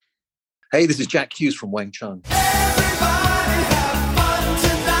Hey, this is Jack Hughes from Wang Chung. Everybody have fun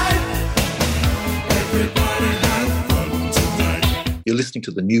tonight. Everybody have fun tonight. You're listening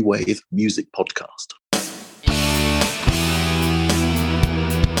to the New Wave Music Podcast.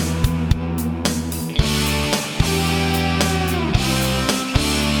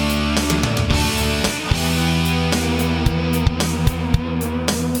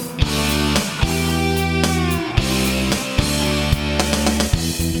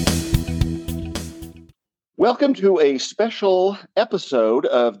 Welcome to a special episode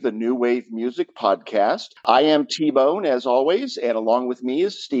of the New Wave Music Podcast. I am T-Bone, as always, and along with me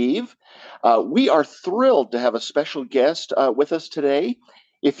is Steve. We are thrilled to have a special guest with us today.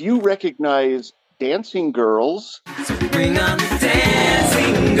 If you recognize Dancing Girls... So bring on the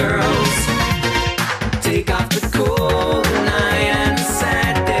dancing girls. Take off the cold night and the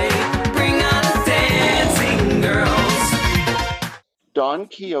sad day. Bring on the dancing girls. Don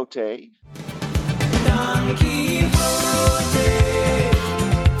Quixote... Don Quixote,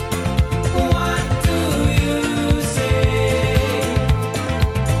 what do you say?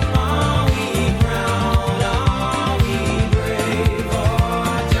 Are we proud, are we brave, or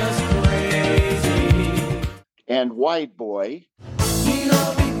just crazy? and Wide Boy... You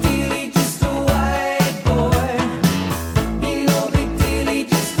know Big Dilly, just a white boy. You know Big Dilly,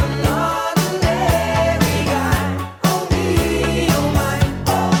 just an ordinary guy. Oh me, oh my,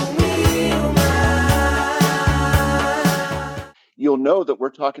 oh me, oh my. You'll know that we're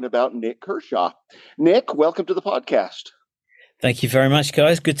talking about Nick Kershaw. Nick, welcome to the podcast. Thank you very much,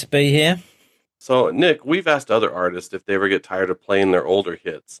 guys. Good to be here. So, Nick, we've asked other artists if they ever get tired of playing their older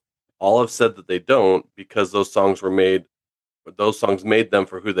hits. All have said that they don't because those songs made them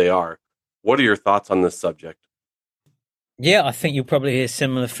for who they are. What are your thoughts on this subject? Yeah, I think you'll probably hear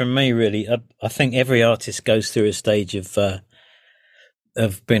similar from me, really. I think every artist goes through a stage of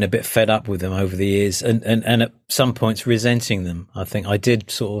being a bit fed up with them over the years and at some points resenting them. I think I did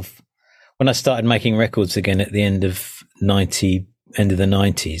sort of, when I started making records again at the end of the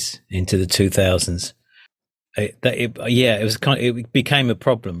 90s into the 2000s, it became a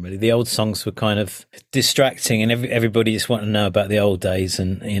problem, really. The old songs were kind of distracting and everybody just wanted to know about the old days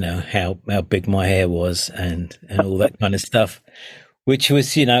and, you know, how big my hair was and all that kind of stuff, which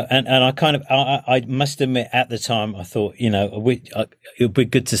was, you know, and I must admit at the time I thought, you know, it would be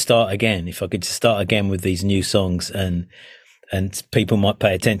good to start again if I could just start again with these new songs and people might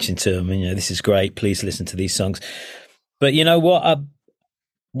pay attention to them. And, you know, this is great. Please listen to these songs. But you know what?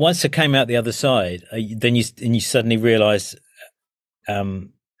 Once I came out the other side, then you suddenly realise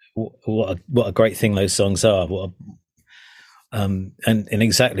what a great thing those songs are. And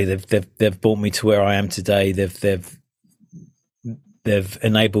exactly they've brought me to where I am today. They've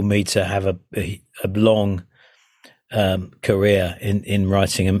enabled me to have a long career in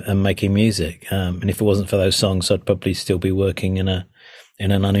writing and making music. And if it wasn't for those songs, I'd probably still be working in an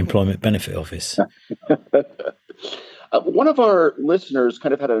unemployment benefit office. One of our listeners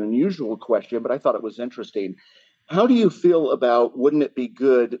kind of had an unusual question, but I thought it was interesting. How do you feel about Wouldn't It Be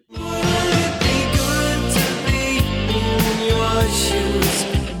Good? Wouldn't it be good to be in your shoes,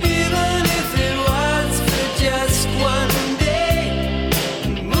 even if it was for just one day?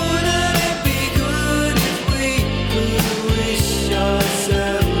 Wouldn't it be good if we could wish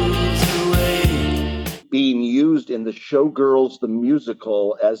ourselves away? Being used in the Showgirls the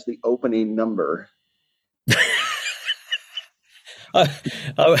Musical as the opening number. I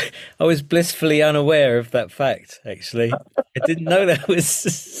was blissfully unaware of that fact, actually. I didn't know that was...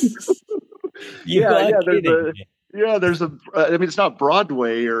 There's I mean, it's not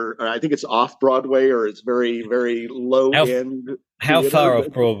Broadway or I think it's off Broadway or it's very, very low end. How far off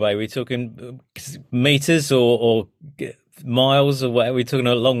Broadway? Are we talking meters or miles or what? Are we talking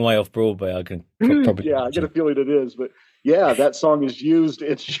a long way off Broadway? I can probably... Yeah, I get a feeling it is, but yeah, that song is used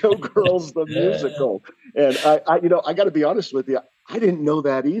in Showgirls the Musical. And I got to be honest with you, I didn't know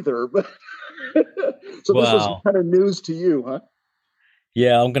that either. But so This was kind of news to you, huh?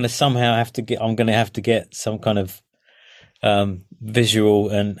 Yeah, I'm going to have to get some kind of visual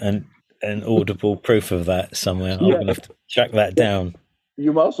and audible proof of that somewhere. I'm going to have to track that down.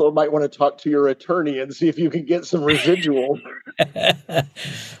 You also might want to talk to your attorney and see if you can get some residual.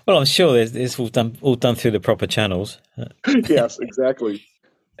 Well, I'm sure it's all done through the proper channels. Yes, exactly.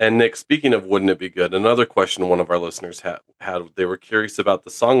 And Nick, speaking of Wouldn't It Be Good, another question one of our listeners had, they were curious about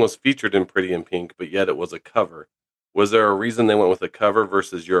the song was featured in Pretty in Pink, but yet it was a cover. Was there a reason they went with a cover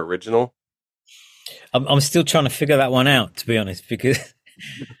versus your original? I'm still trying to figure that one out, to be honest, because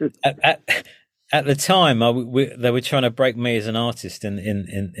at the time they were trying to break me as an artist in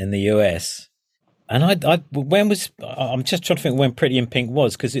the US, And I'm just trying to think when Pretty in Pink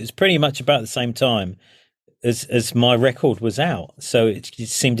was, because it was pretty much about the same time as my record was out. So it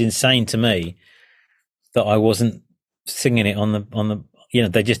seemed insane to me that I wasn't singing it on the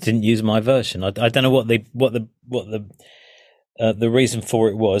they just didn't use my version. I don't know what the reason for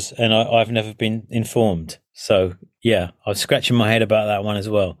it was, and I've never been informed. So yeah, I was scratching my head about that one as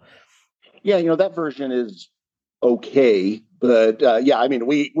well. Yeah, that version is okay, but I mean,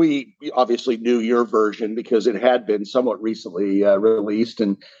 we obviously knew your version because it had been somewhat recently released,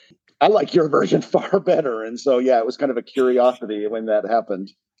 and I like your version far better. And so it was kind of a curiosity when that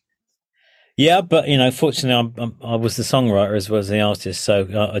happened. Yeah, but fortunately, I was the songwriter as well as the artist,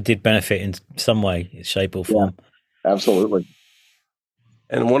 so I did benefit in some way, shape, or form. Yeah, absolutely.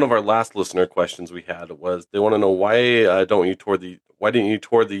 And one of our last listener questions we had was they want to know why didn't you tour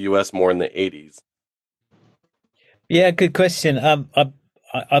the U.S. more in the '80s? Yeah, good question.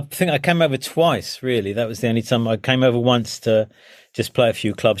 I think I came over twice. Really, that was the only time I came over once to just play a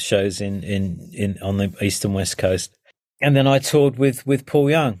few club shows in on the east and west coast, and then I toured with Paul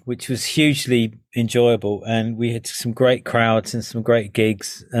Young, which was hugely enjoyable, and we had some great crowds and some great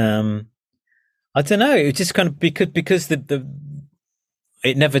gigs. I don't know, it was just kind of because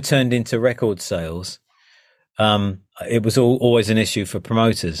it never turned into record sales. It was always an issue for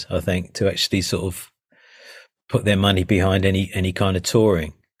promoters, I think, to actually sort of put their money behind any kind of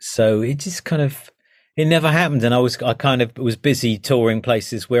touring. So it just kind of, it never happened. And I kind of was busy touring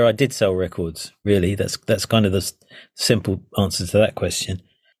places where I did sell records. Really, that's kind of the simple answer to that question.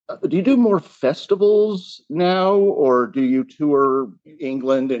 Do you do more festivals now, or do you tour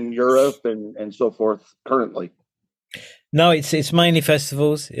England and Europe and so forth currently? No, it's mainly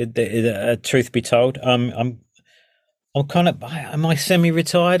festivals. Truth be told, I'm kind of, am I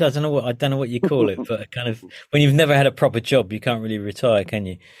semi-retired? I don't know what you call it, but kind of when you've never had a proper job, you can't really retire, can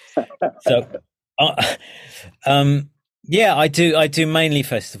you? So, I do mainly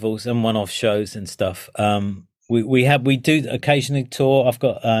festivals and one-off shows and stuff. We do occasionally tour. I've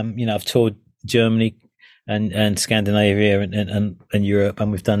got I've toured Germany and Scandinavia and Europe,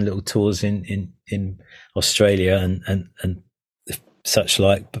 and we've done little tours in Australia and such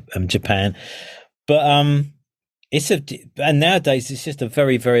like, Japan. But and nowadays it's just a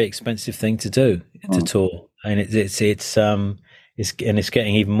very, very expensive thing to do, to tour, and it's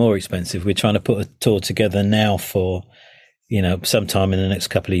getting even more expensive. We're trying to put a tour together now for sometime in the next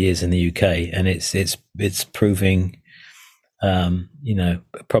couple of years in the UK, and it's proving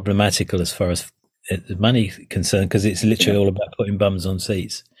problematical as far as money concerned, because it's literally all about putting bums on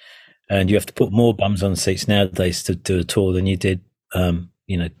seats, and you have to put more bums on seats nowadays to do a tour than you did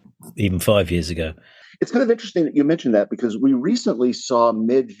even 5 years ago. It's kind of interesting that you mentioned that, because we recently saw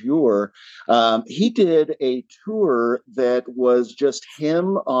Midge Ure. He did a tour that was just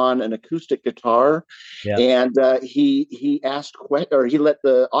him on an acoustic guitar, and he asked he let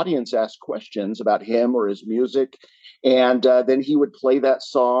the audience ask questions about him or his music, and then he would play that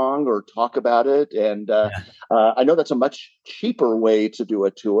song or talk about it. And I know that's a much cheaper way to do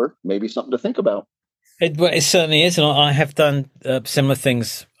a tour. Maybe something to think about. It certainly is, and I have done similar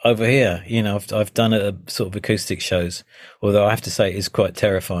things over here. I've done sort of acoustic shows, although I have to say it's quite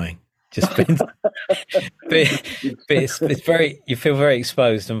terrifying. Just but it's very, you feel very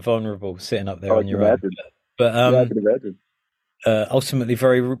exposed and vulnerable sitting up there on your own. But I can imagine. Ultimately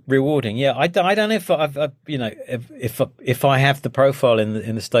very rewarding. Yeah, I don't know if I have the profile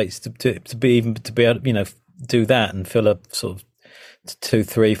in the States to be able to do that and fill a sort of 200,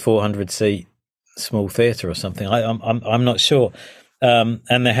 300, 400 seat small theatre or something. I'm not sure.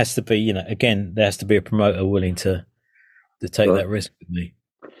 And there has to be, there has to be a promoter willing to take that risk with me.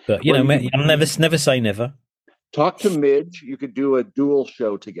 But I'll never say never. Talk to Midge. You could do a dual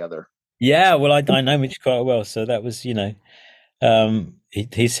show together. Yeah, well, I know Midge quite well, so that was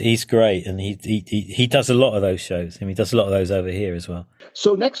he's great, and he does a lot of those shows. He does a lot of those over here as well.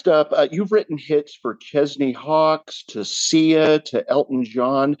 So next up, you've written hits for Chesney Hawkes, to Sia, to Elton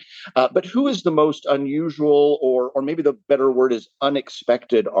John. But who is the most unusual, or maybe the better word is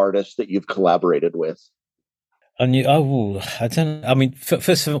unexpected, artist that you've collaborated with? I don't. I mean,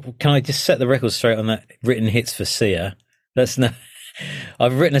 first of all, can I just set the record straight on that? Written hits for Sia. That's not.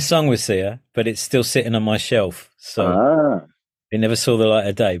 I've written a song with Sia, but it's still sitting on my shelf, so it never saw the light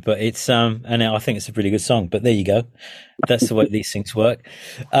of day. But it's and I think it's a pretty good song. But there you go. That's the way these things work.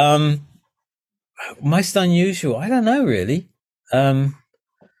 Most unusual, I don't know really, because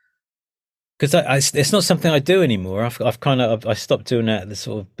it's not something I do anymore. I stopped doing that at the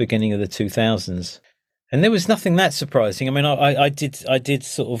sort of beginning of the 2000s, and there was nothing that surprising. I mean, I did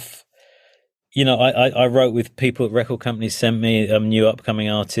sort of I wrote with people at record companies, sent me new upcoming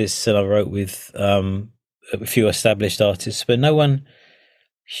artists, and I wrote with a few established artists, but no one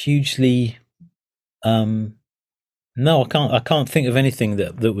hugely. No, I can't think of anything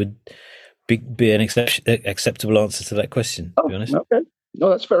that would be an acceptable answer to that question. To be honest. Okay. No,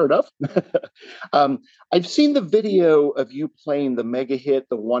 that's fair enough. I've seen the video of you playing the mega hit,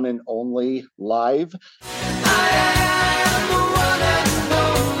 The One and Only, live.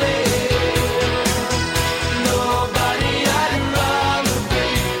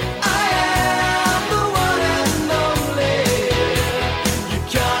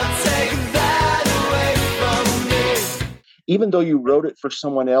 Even though you wrote it for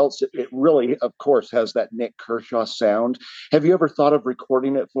someone else, it really, of course, has that Nick Kershaw sound. Have you ever thought of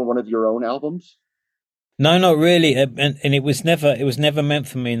recording it for one of your own albums? No, not really, and it was never meant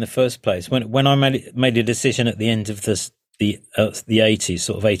for me in the first place. When I made a decision at the end of the 80s,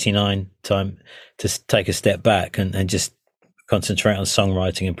 sort of 89 time, to take a step back and just concentrate on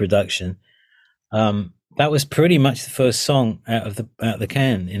songwriting and production. That was pretty much the first song out of the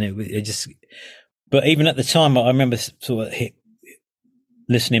can, and it just. But even at the time, I remember sort of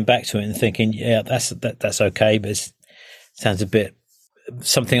listening back to it and thinking, yeah, that's okay, but it sounds a bit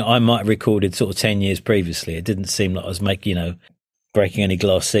something I might have recorded sort of 10 years previously. It didn't seem like I was breaking any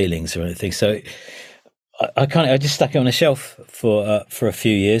glass ceilings or anything. So I just stuck it on a shelf for a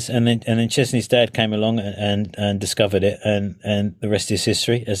few years, and then Chesney's dad came along and discovered it, and the rest is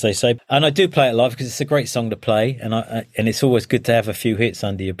history, as they say. And I do play it live because it's a great song to play, and it's always good to have a few hits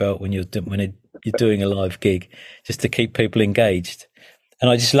under your belt when you're doing a live gig, just to keep people engaged. And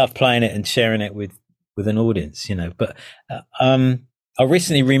I just love playing it and sharing it with an audience, But I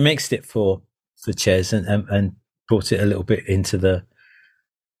recently remixed it for Ches and brought it a little bit into the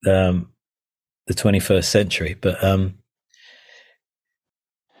 21st century. But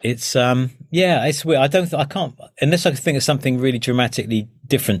it's weird. I can't, unless I think of something really dramatically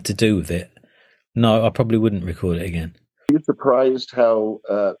different to do with it. No, I probably wouldn't record it again. Are you surprised how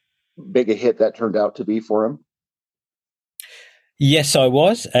big a hit that turned out to be for him? Yes, I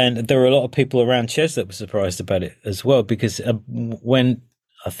was, and there were a lot of people around Ches that were surprised about it as well, because when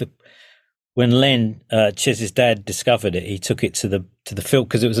Len, Ches's dad, discovered it, he took it to the film,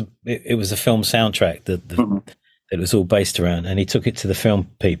 because it was a film soundtrack that it was all based around, and he took it to the film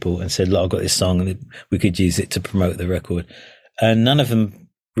people and said, "Look, I've got this song, and we could use it to promote the record," and none of them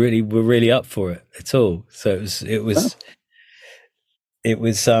were really up for it at all. So it was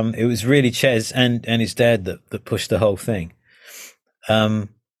really Ches and his dad that pushed the whole thing. And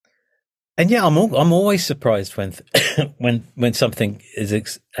yeah, I'm always surprised when something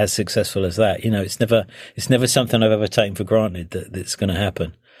is as successful as that. It's never something I've ever taken for granted that's going to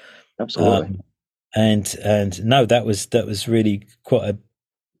happen. Absolutely. And no, that was really quite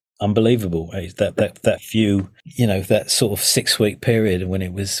unbelievable. That few, that sort of 6-week period when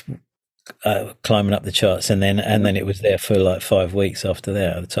it was climbing up the charts, and then it was there for like 5 weeks after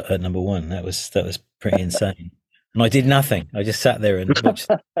that at number one. That was pretty insane. And I did nothing. I just sat there and watched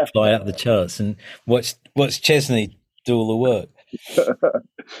fly up the charts and watched Chesney do all the work.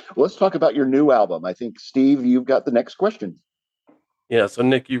 Let's talk about your new album. I think, Steve, you've got the next question. Yeah, so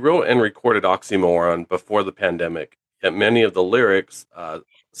Nick, you wrote and recorded Oxymoron before the pandemic, yet many of the lyrics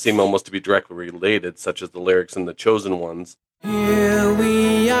seem almost to be directly related, such as the lyrics in The Chosen Ones. Here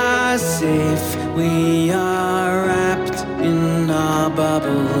we are safe, we are wrapped in our bubble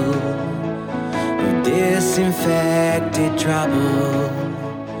of disinfected trouble.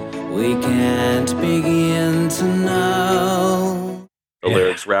 We can't begin to know. The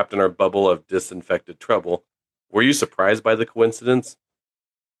lyrics wrapped in our bubble of disinfected trouble. Were you surprised by the coincidence?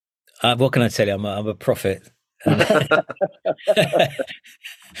 What can I tell you? I'm a prophet.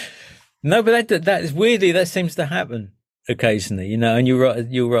 No, but that is weirdly, that seems to happen occasionally, and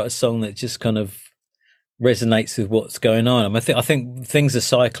you'll write a song that just kind of resonates with what's going on. I think things are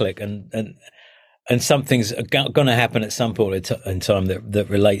cyclic, and something's going to happen at some point in time that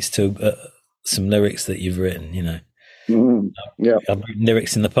relates to some lyrics that you've written. Yeah, I've written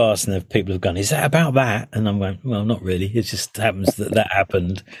lyrics in the past, and people have gone, "Is that about that?" And I'm going, "Well, not really. It just happens that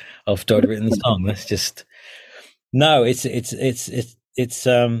happened after I'd written the song. That's just no. It's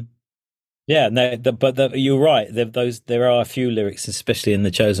yeah. No, but you're right. There are a few lyrics, especially in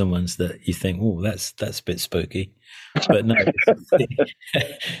The Chosen Ones, that you think, "Oh, that's a bit spooky," but no.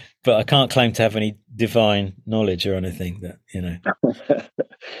 But I can't claim to have any divine knowledge or anything.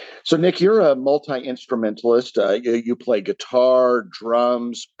 So, Nick, you're a multi-instrumentalist. You play guitar,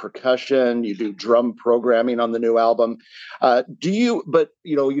 drums, percussion. You do drum programming on the new album. But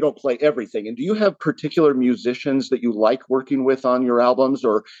you don't play everything. And do you have particular musicians that you like working with on your albums,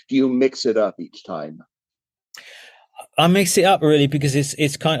 or do you mix it up each time? I mix it up really because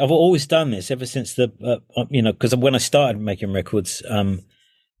it's kind. I've always done this ever since because when I started making records,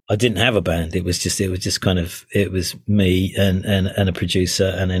 I didn't have a band. It was me and a producer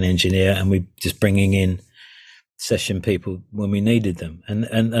and an engineer, and we just bringing in session people when we needed them.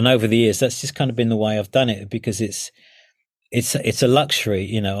 And over the years, that's just kind of been the way I've done it because it's a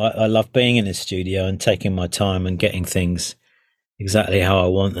luxury. I love being in the studio and taking my time and getting things exactly how I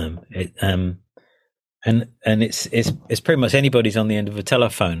want them. And it's pretty much anybody's on the end of a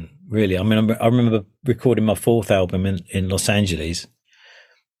telephone, really. I mean, I remember recording my fourth album in Los Angeles.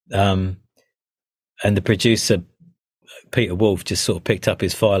 And the producer, Peter Wolf, just sort of picked up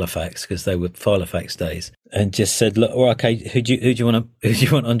his Filofax because they were Filofax days and just said, look, well, okay, who do you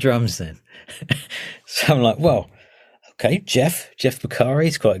want on drums then? So I'm like, well, okay, Jeff Beccari,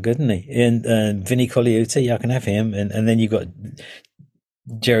 he's quite good, isn't he? And Vinnie Colaiuta, yeah, I can have him. And then you've got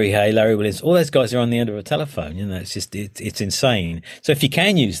Jerry Hay, Larry Williams, all those guys are on the end of a telephone. It's just, it's insane. So if you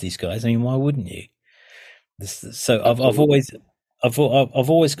can use these guys, I mean, why wouldn't you? So I've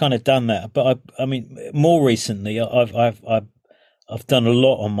always kind of done that, but I mean, more recently, I've done a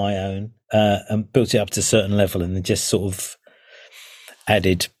lot on my own and built it up to a certain level, and then just sort of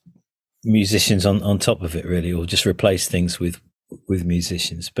added musicians on top of it, really, or just replaced things with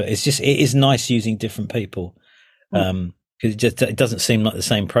musicians. But it is nice using different people because it doesn't seem like the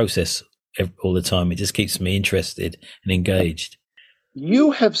same process all the time. It just keeps me interested and engaged.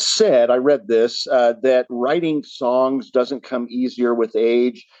 You have said, I read this, that writing songs doesn't come easier with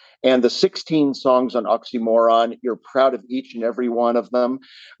age. And the 16 songs on Oxymoron, you're proud of each and every one of them.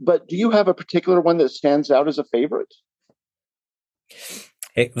 But do you have a particular one that stands out as a favorite?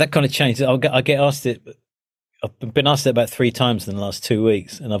 That kind of changes. I get asked it. I've been asked it about 3 times in the last 2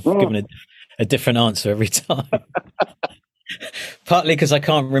 weeks, and I've given a different answer every time. Partly because I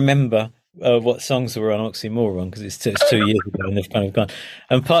can't remember what songs were on Oxymoron because it's 2 years ago and they've kind of gone,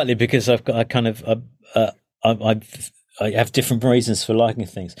 and partly because I have different reasons for liking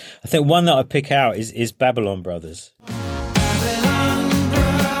things. I think one that I pick out is Babylon Brothers.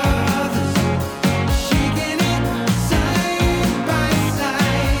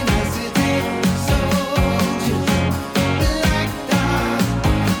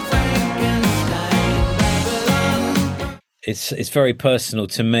 It's very personal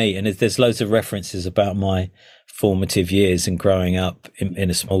to me, and there's loads of references about my formative years and growing up in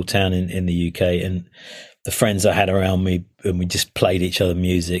a small town in the UK, and the friends I had around me, and we just played each other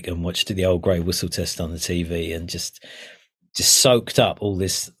music and watched the old Grey Whistle Test on the TV, and just soaked up all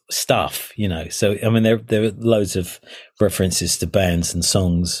this stuff, So I mean, there are loads of references to bands and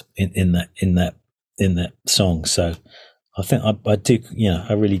songs in that song. So I think I do,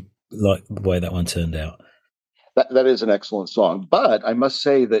 I really like the way that one turned out. That is an excellent song, but I must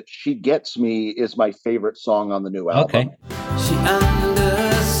say that She Gets Me is my favorite song on the new album. Okay. She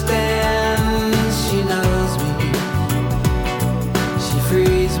understands, she knows me. She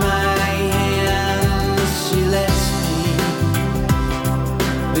frees my hands, she lets me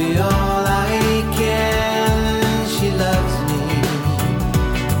be all I can. She loves me,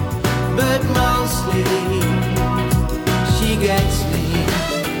 but mostly she gets me.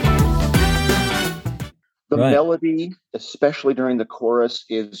 The melody, especially during the chorus,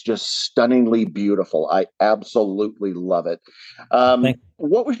 is just stunningly beautiful. I absolutely love it.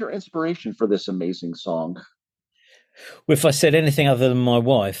 What was your inspiration for this amazing song? Well, if I said anything other than my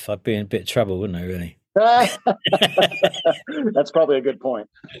wife, I'd be in a bit of trouble, wouldn't I, really? That's probably a good point.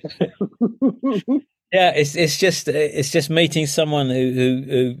 Yeah, it's just meeting someone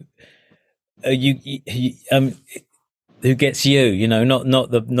who gets you, not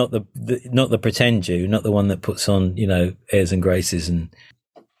the pretend you, not the one that puts on, airs and graces and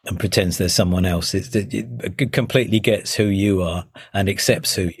pretends there's someone else. It completely gets who you are and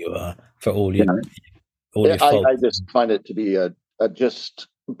accepts who you are for all your faults. I just find it to be a just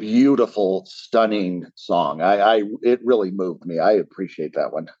beautiful, stunning song. It really moved me. I appreciate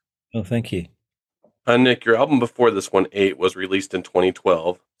that one. Oh, thank you. Nick, your album before this one, 8, was released in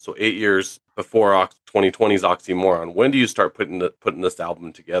 2012. So 8 years before 2020's Oxymoron. When do you start putting this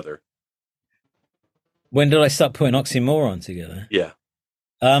album together? When did I start putting Oxymoron together? Yeah.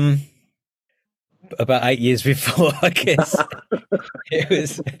 About 8 years before, I guess.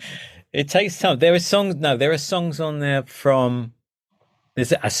 It takes time. There are songs on there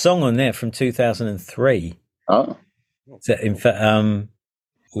there's a song on there from 2003. Oh. So in fact,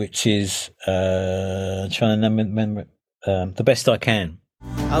 which is trying to remember The Best I Can.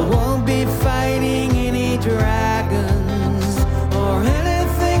 I won't be fighting any dragons or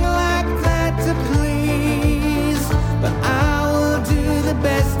anything like that to please, but I will do the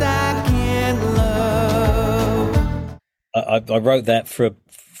best I can, love. I wrote that for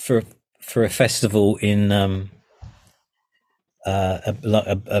a festival in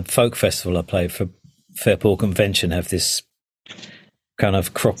a folk festival I played for. Fairport Convention have this kind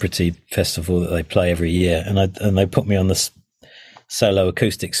of cooperative festival that they play every year, and they put me on this solo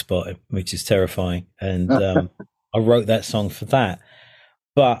acoustic spot, which is terrifying. And I wrote that song for that.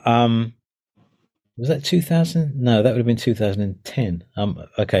 But was that 2000? No, that would have been 2010.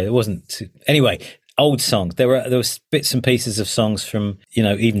 Okay, it wasn't. Anyway, old songs. There was bits and pieces of songs from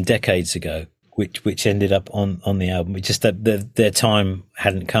even decades ago, which ended up on the album. It's just that their time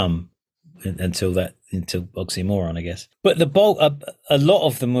hadn't come until Oxymoron, I guess. But the bulk, a lot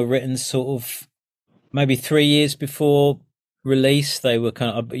of them were written sort of maybe 3 years before release. They were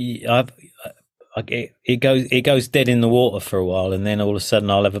kind of it goes dead in the water for a while, and then all of a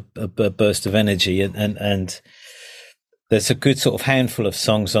sudden I'll have a burst of energy, and there's a good sort of handful of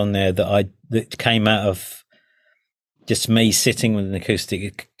songs on there that came out of just me sitting with an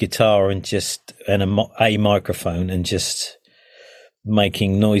acoustic guitar and a microphone and just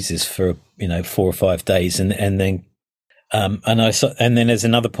making noises for 4 or 5 days, and then there's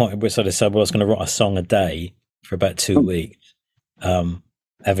another point where I sort of said, well, I was going to write a song a day for about 2 weeks,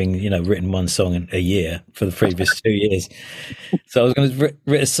 having written one song in a year for the previous 2 years. So I was going to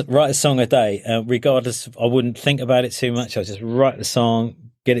write a song a day, regardless. I wouldn't think about it too much. I would just write the song,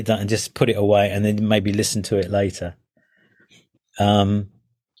 get it done, and just put it away, and then maybe listen to it later. And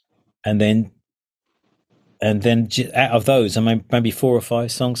then out of those, I mean, maybe 4 or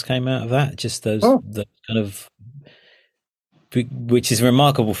 5 songs came out of that. Just those, the kind of, which is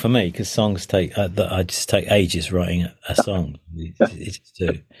remarkable for me, because songs take I just take ages writing a song. It's just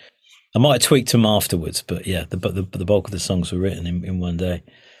do. I might have tweaked them afterwards, but yeah, the bulk of the songs were written in one day.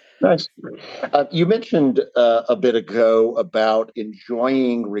 Nice. You mentioned a bit ago about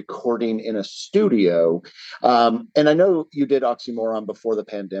enjoying recording in a studio. And I know you did Oxymoron before the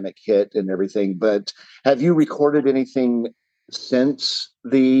pandemic hit and everything, but have you recorded anything since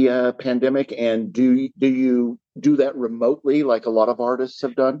the pandemic? And do you do that remotely like a lot of artists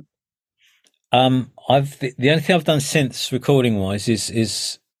have done? The only thing I've done since recording wise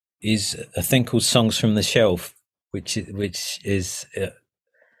is a thing called Songs from the Shelf, which is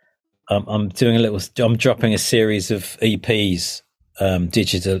I'm dropping a series of EPs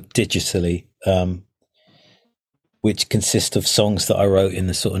digitally, which consist of songs that I wrote in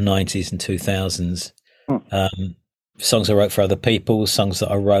the sort of 90s and 2000s. Songs I wrote for other people, songs that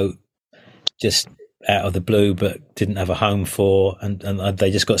I wrote just out of the blue but didn't have a home for, and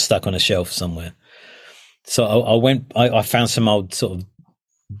they just got stuck on a shelf somewhere. So I found some old sort of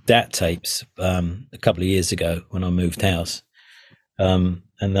DAT tapes a couple of years ago when I moved house.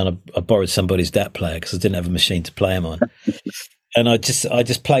 And then I borrowed somebody's DAT player because I didn't have a machine to play them on. And I just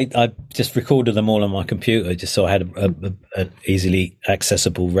recorded them all on my computer just so I had an easily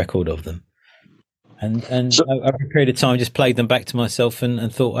accessible record of them. And so, over a period of time, just played them back to myself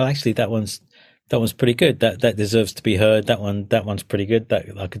and thought, well, actually, that one's pretty good. That deserves to be heard. That one's pretty good.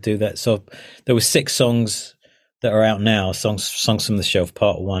 That I could do that. So there were 6 songs that are out now. Songs from the Shelf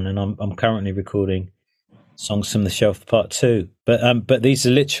Part 1, and I'm currently recording Songs from the Shelf Part 2. But these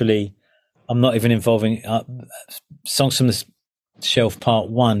are literally, I'm not even involving Songs from the Shelf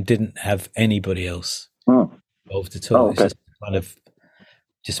Part 1 didn't have anybody else involved at all. Okay. It's just kind of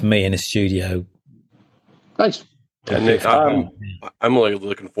just me in a studio. Nice. Yeah, Nick, I'm really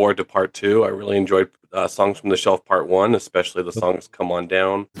looking forward to Part 2. I really enjoyed Songs from the Shelf Part 1, especially the songs Come On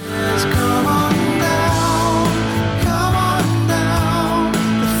Down. Just come on down, come on down.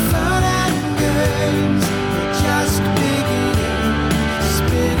 The fun and games are just beginning.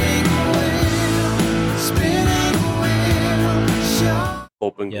 Spinning wheel, show.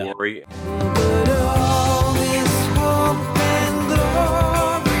 Hope and Yeah. Glory. But all this hope and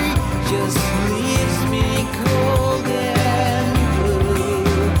glory just leaves me cold and blue,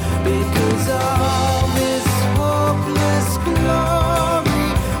 because all this hopeless glory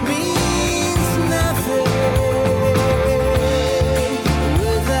means nothing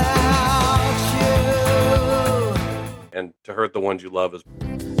without you. And To Hurt the Ones You Love is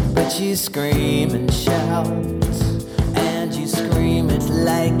But you scream and shout, and you scream it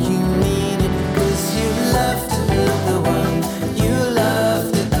like you mean it, 'cause you love to hurt the one, you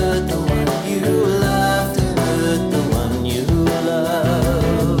love to hurt the one, you love to hurt the one you love.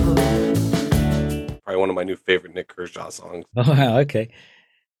 probably one of my new favorite Nick Kershaw songs. Oh, wow, okay.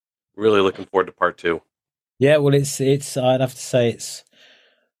 Really looking forward to part 2. Yeah, well, it's. I'd have to say it's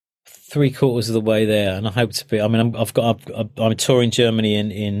 3/4 of the way there, and I hope to be. I mean, I'm touring Germany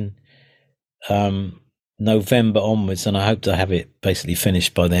in November onwards, and I hope to have it basically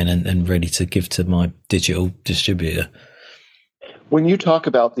finished by then and ready to give to my digital distributor. When you talk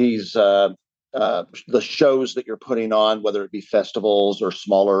about these, the shows that you're putting on, whether it be festivals or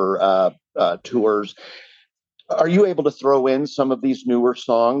smaller tours, are you able to throw in some of these newer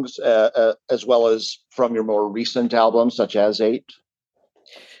songs as well as from your more recent albums, such as 8?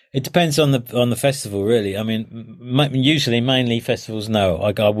 It depends on the festival, really. I mean, usually, mainly festivals. No,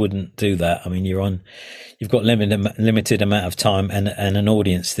 I wouldn't do that. I mean, you've got limited amount of time and an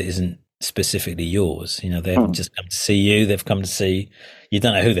audience that isn't specifically yours. You know, they haven't just come to see you; they've come to see. You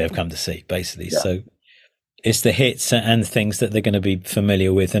don't know who they've come to see, basically. Yeah. So it's the hits and things that they're going to be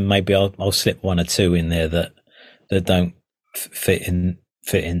familiar with, and maybe I'll slip 1 or 2 in there that don't fit in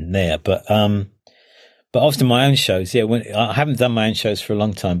there, but often my own shows, yeah. When I haven't done my own shows for a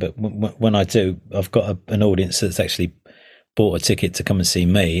long time, but when I do, I've got an audience that's actually bought a ticket to come and see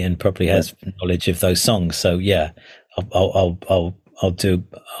me and probably has knowledge of those songs. So yeah, I'll do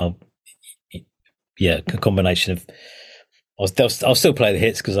a combination of. I'll still play the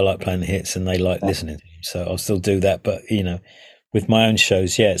hits because I like playing the hits and they like listening to them. So I'll still do that. But with my own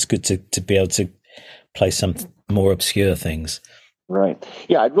shows, yeah, it's good to be able to play some more obscure things. Right.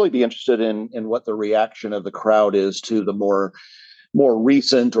 Yeah, I'd really be interested in what the reaction of the crowd is to the more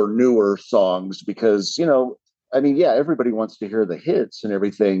recent or newer songs, because, everybody wants to hear the hits and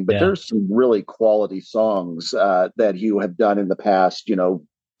everything, but there's some really quality songs that you have done in the past,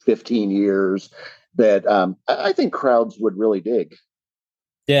 15 years that I think crowds would really dig.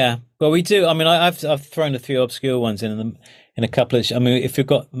 Yeah, well, we do. I mean, I've thrown a few obscure ones in a couple of. I mean, if you've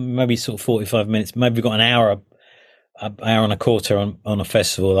got maybe sort of 45 minutes, maybe we've got an hour and a quarter on a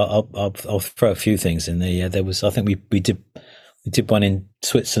festival, I'll throw a few things in there. Yeah, there was. I think we did one in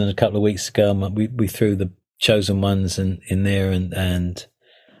Switzerland a couple of weeks ago. And we threw the chosen ones in there, and I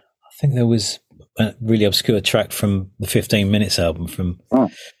think there was a really obscure track from the 15 Minutes album from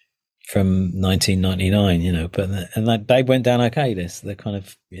 1999. But they went down okay. They're kind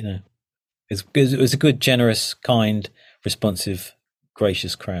of it was a good, generous, kind, responsive,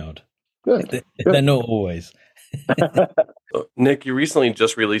 gracious crowd. Good. They're not always. So, Nick, you recently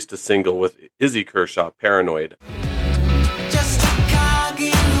just released a single with Izzy Kershaw, Paranoid. Just a cog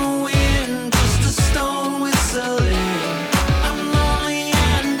in the wind, just a stone whistling. I'm lonely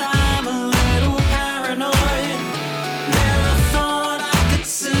and I'm a little paranoid. Never thought I could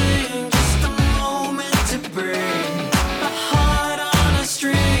sing, just a moment to bring a heart on a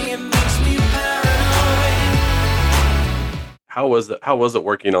string. It makes me paranoid. How was it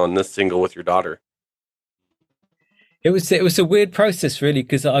working on this single with your daughter? It was a weird process, really,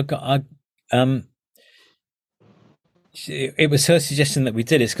 because it was her suggestion that we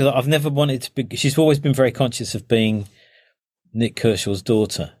did it, because I've never wanted to be. She's always been very conscious of being Nick Kershaw's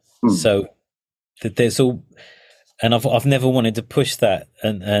daughter, so that there's all, and I've never wanted to push that,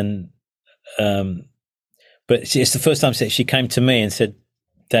 but it's the first time she came to me and said,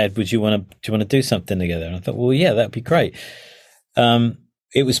 "Dad, do you want to do something together?" And I thought, well, yeah, that'd be great.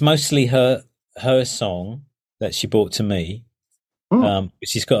 It was mostly her song that she brought to me.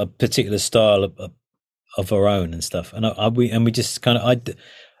 She's got a particular style of her own and stuff, and we just kind of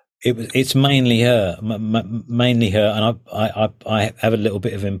it's mainly her, and I have a little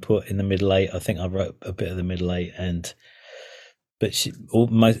bit of input in the middle eight. I think I wrote a bit of the middle eight, but she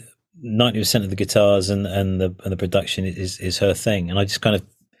almost 90% of the guitars and the production is her thing, and I just kind of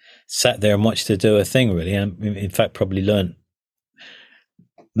sat there and watched her do her thing, really, and in fact probably learnt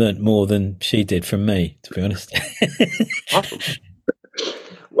more than she did from me, to be honest. Awesome.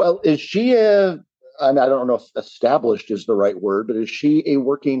 Well, is she I don't know if established is the right word, but is she a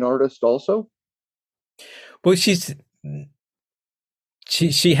working artist also? Well, she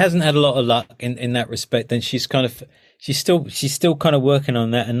hasn't had a lot of luck in that respect, and she's still kind of working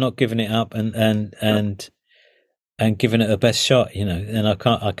on that and not giving it up and giving it her best shot, and I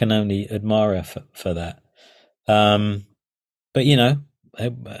can only admire her for that. But I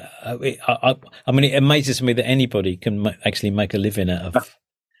mean, it amazes me that anybody can actually make a living out of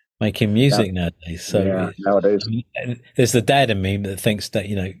making music nowadays. So nowadays, there's the dad in me that thinks that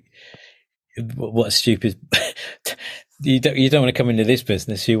what stupid. You don't want to come into this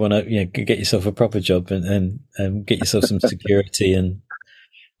business. You want to get yourself a proper job and get yourself some security and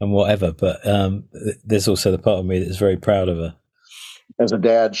whatever. But there's also the part of me that's very proud of her. As a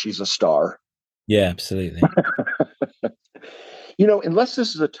dad, she's a star. Yeah, absolutely. Unless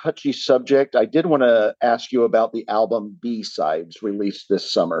this is a touchy subject, I did want to ask you about the album B-Sides released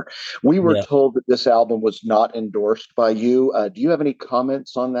this summer. We were Yeah. told that this album was not endorsed by you. Do you have any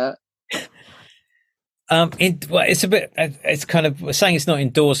comments on that? It's a bit. It's kind of saying it's not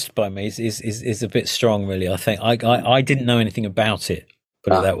endorsed by me is a bit strong, really. I think I didn't know anything about it.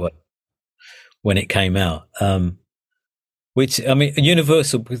 Put it that way. When it came out, which I mean,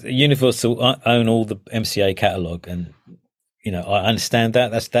 Universal own all the MCA catalog, and I understand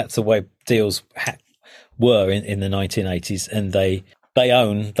that. That's the way deals were in the 1980s, and they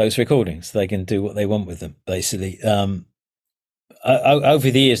own those recordings. They can do what they want with them, basically.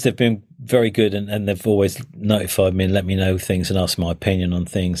 Over the years, they've been very good, and they've always notified me and let me know things and asked my opinion on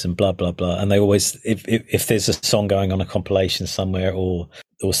things and blah blah blah. And they always, if there's a song going on a compilation somewhere, or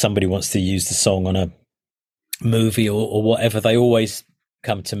somebody wants to use the song on a movie or whatever, they always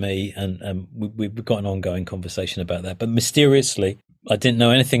come to me, and we've got an ongoing conversation about that. But mysteriously, I didn't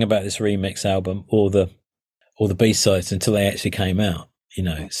know anything about this remix album or the B-sides until they actually came out.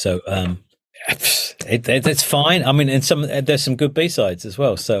 So. It's fine. I mean, and there's some good B-sides as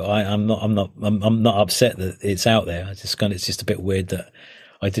well. So I'm not upset that it's out there. It's just a bit weird that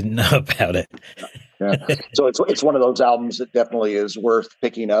I didn't know about it. Yeah. So it's one of those albums that definitely is worth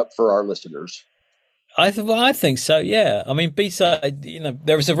picking up for our listeners. I think so. Yeah. I mean, B-side.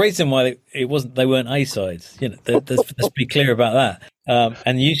 There was a reason why they weren't A-sides. Let's be clear about that.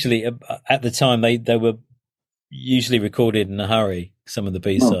 And usually at the time they were usually recorded in a hurry. Some of the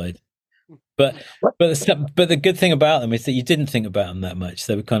B-sides. But the good thing about them is that you didn't think about them that much.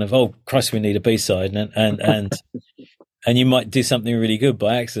 They were kind of, oh Christ, we need a B-side, and you might do something really good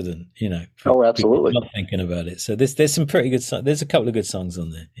by accident. Oh, absolutely. Not thinking about it. So there's some pretty good songs. There's a couple of good songs on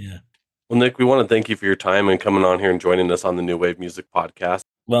there. Yeah. Well, Nick, we want to thank you for your time and coming on here and joining us on the New Wave Music Podcast.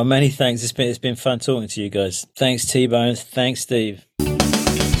 Well, many thanks. It's been fun talking to you guys. Thanks, T-Bones. Thanks, Steve.